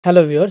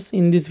Hello viewers,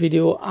 in this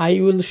video I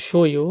will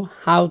show you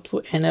how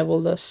to enable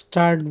the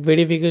start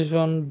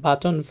verification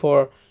button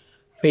for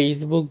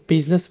Facebook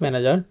Business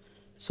Manager.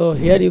 So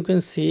here you can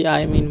see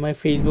I am in my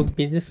Facebook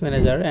Business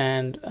Manager,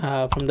 and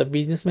from the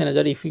Business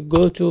Manager, if you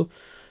go to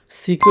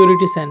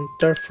Security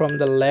Center from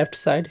the left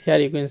side, here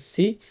you can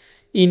see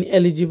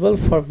ineligible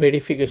for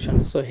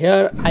verification. So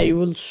here I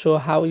will show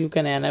how you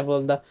can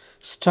enable the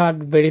start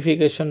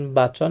verification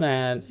button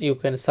and you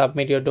can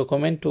submit your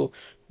document to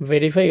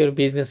verify your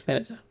Business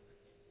Manager.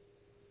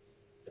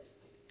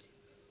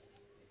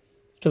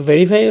 To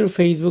verify your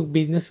Facebook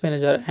Business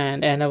Manager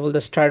and enable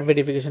the start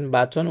verification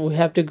button, we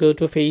have to go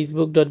to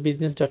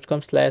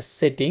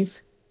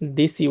facebook.business.com/settings,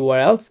 these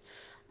URLs.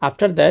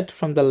 After that,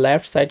 from the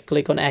left side,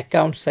 click on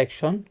Accounts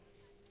section.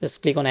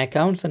 Just click on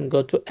Accounts and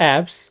go to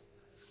Apps.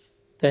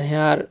 Then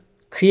here,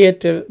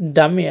 create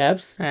dummy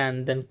apps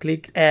and then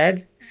click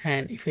Add.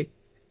 And if I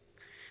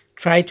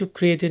try to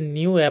create a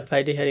new app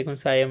ID, here you can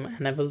see I am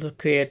unable to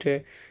create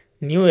a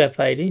new app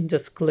ID.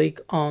 Just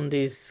click on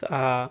this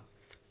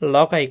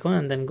lock icon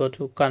and then go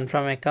to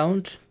confirm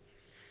account.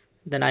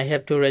 Then I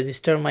have to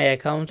register my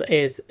account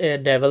as a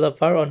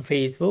developer on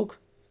Facebook.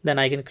 Then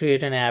I can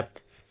create an app.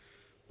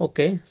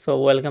 Okay, so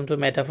welcome to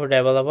Meta for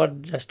Developer.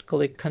 Just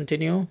click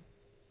continue.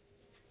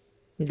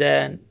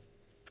 Then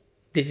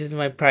this is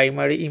my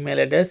primary email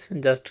address.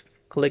 Just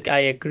click I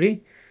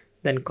agree.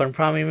 Then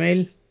confirm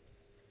email.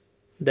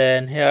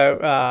 Then here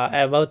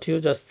about you,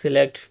 just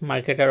select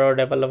marketer or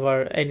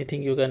developer,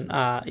 anything you can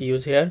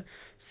use here.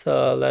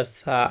 So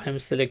let's I'm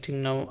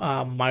selecting now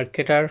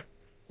marketer,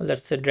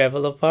 let's say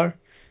developer,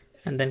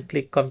 and then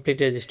click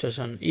complete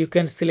registration. You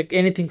can select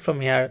anything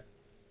from here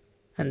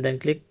and then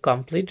click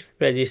complete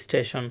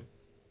registration.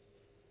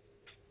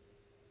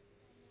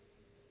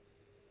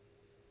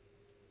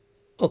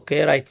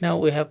 Okay, right now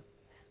we have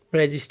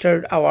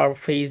registered our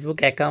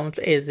Facebook account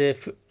as a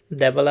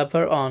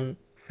developer on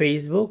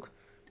Facebook.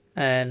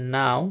 And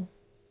now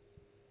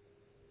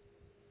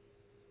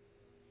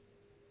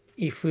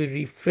if we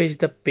refresh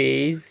the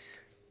page,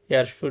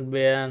 here should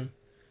be an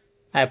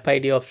app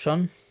ID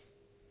option.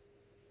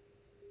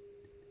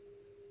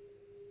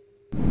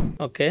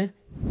 Okay,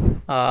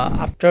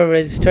 after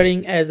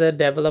registering as a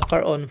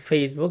developer on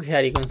Facebook, here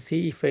you can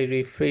see if I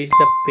refresh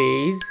the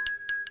page,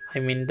 I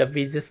mean the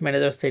business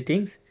manager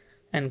settings,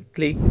 and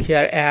click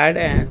here add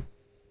and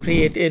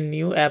create a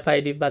new app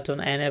ID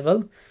button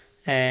enable,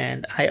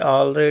 and I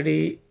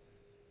already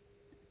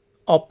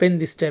open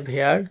this tab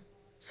here.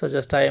 So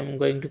just I am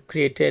going to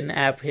create an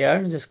app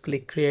here. Just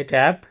click create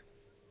app.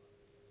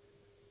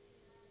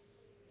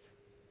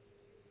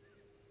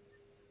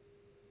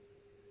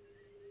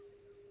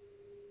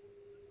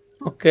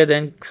 Okay,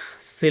 then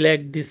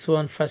select this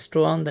one, first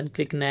one, then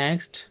click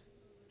next.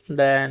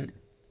 Then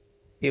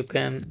you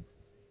can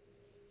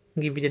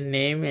give it a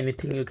name,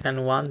 anything you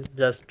can want.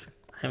 Just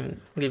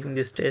I'm giving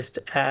this test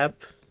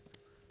app.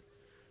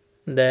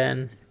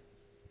 Then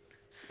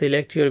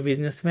select your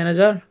business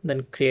manager,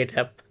 then create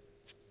app.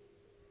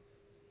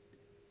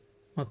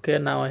 Okay,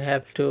 now I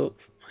have to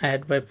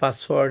add my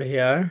password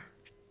here.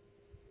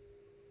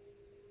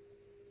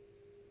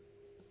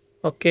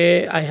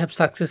 Okay, I have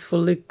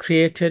successfully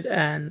created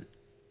an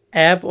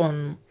app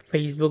on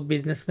Facebook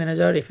Business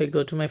Manager. If I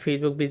go to my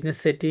Facebook business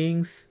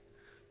settings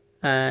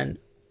and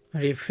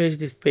refresh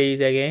this page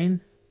again,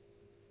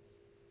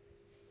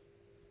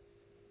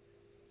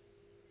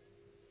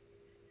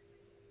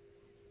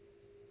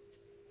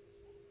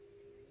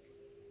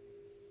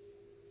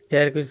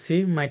 here you can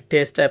see my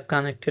test app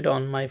connected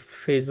on my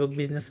Facebook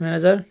Business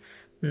Manager.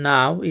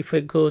 Now if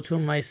I go to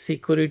my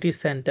security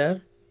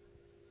center,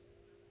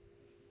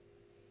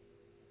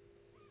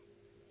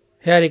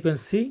 here you can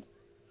see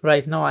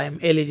right now I am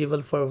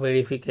eligible for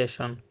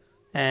verification,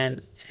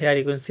 and here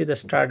you can see the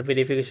start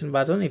verification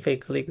button. If I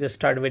click the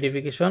start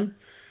verification,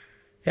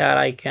 here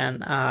I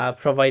can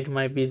provide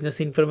my business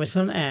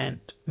information and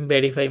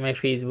verify my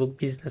Facebook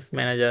Business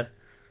Manager.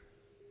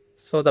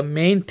 So the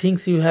main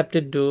things you have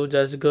to do,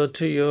 just go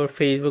to your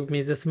Facebook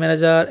Business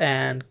Manager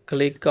and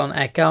click on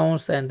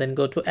accounts and then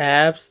go to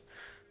apps,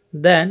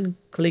 then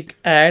click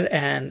add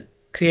and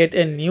create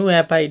a new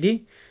app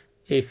ID.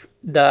 If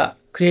the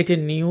create a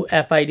new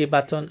app ID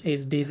button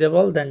is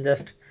disabled, then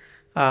just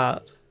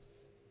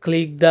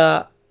click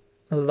the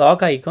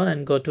log icon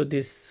and go to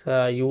this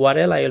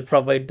URL. I will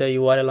provide the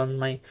URL on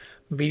my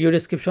video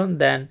description.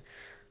 Then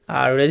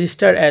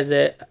register as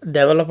a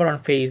developer on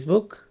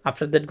Facebook.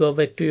 After that, go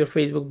back to your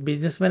Facebook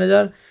Business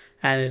Manager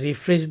and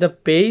refresh the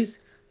page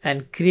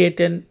and create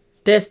a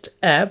test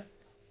app,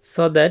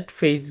 so that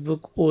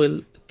Facebook will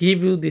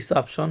give you this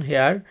option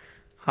here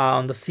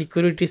on the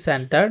security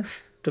center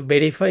to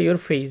verify your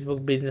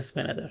Facebook Business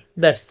Manager.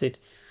 That's it.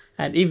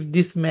 And if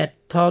this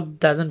method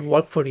doesn't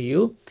work for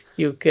you,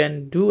 you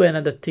can do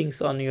another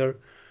things on your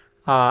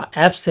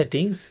app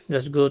settings.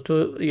 Just go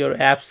to your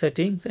app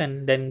settings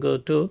and then go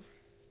to,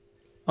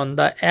 on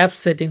the app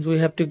settings, we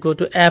have to go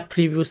to app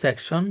preview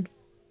section.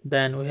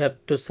 Then we have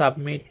to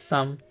submit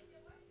some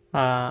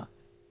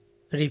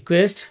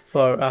request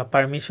for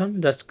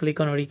permission. Just click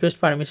on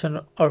request permission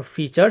or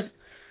features.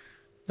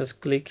 Just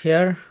click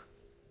here.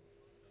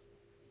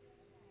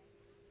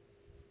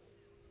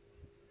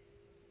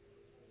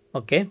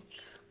 Okay,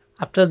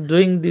 after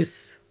doing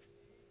this,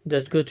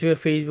 just go to your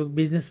Facebook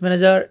Business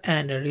Manager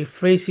and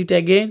refresh it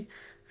again,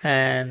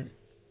 and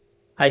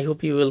I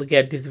hope you will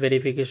get this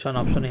verification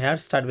option here,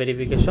 start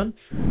verification.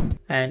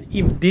 And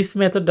if this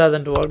method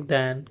doesn't work,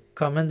 then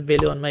comment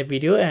below on my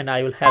video and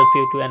I will help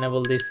you to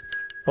enable this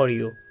for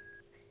you.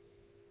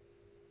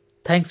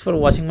 Thanks for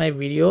watching my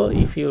video.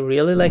 If you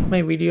really like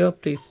my video,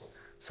 please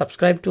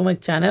subscribe to my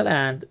channel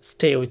and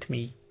stay with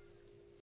me.